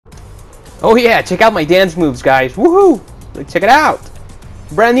Oh yeah, check out my dance moves, guys. Woohoo! Check it out.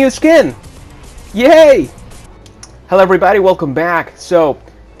 Brand new skin. Yay! Hello everybody, welcome back. So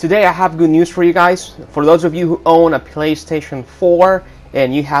today I have good news for you guys. For those of you who own a PlayStation 4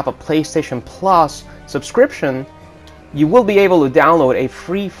 and you have a PlayStation Plus subscription, you will be able to download a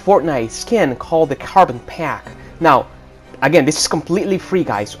free Fortnite skin called the Carbon Pack. Now, again, this is completely free,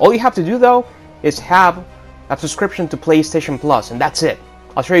 guys. All you have to do though is have a subscription to PlayStation Plus, and that's it.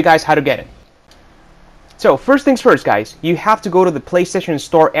 I'll show you guys how to get it. So first things first, guys, you have to go to the PlayStation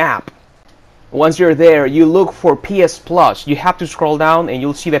Store app. Once you're there, you look for PS Plus. You have to scroll down and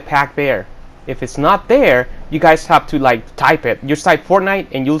you'll see the pack there. If it's not there, you guys have to type it. Just type Fortnite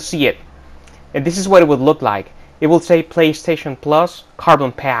and you'll see it. And this is what it would look like. It will say PlayStation Plus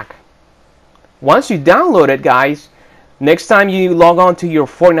Carbon Pack. Once you download it, guys, next time you log on to your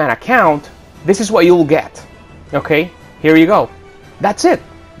Fortnite account, this is what you'll get. Okay, here you go. That's it.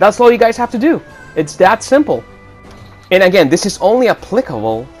 That's all you guys have to do. It's that simple. And again, this is only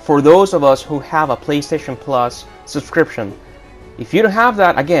applicable for those of us who have a PlayStation Plus subscription. If you don't have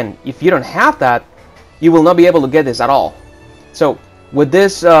that, again, if you don't have that, you will not be able to get this at all. So with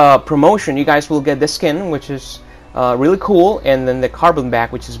this promotion, you guys will get this skin, which is really cool, and then the Carbon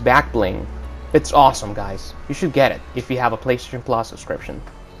Back, which is back bling. It's awesome, guys. You should get it if you have a PlayStation Plus subscription.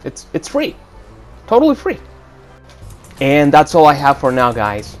 It's free. Totally free. And that's all I have for now,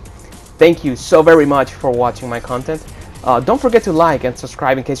 guys. Thank you so very much for watching my content. Don't forget to like and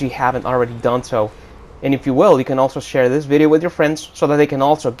subscribe in case you haven't already done so. And if you will, you can also share this video with your friends so that they can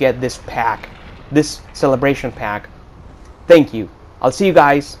also get this pack, this celebration pack. Thank you. I'll see you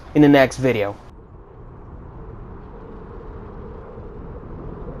guys in the next video.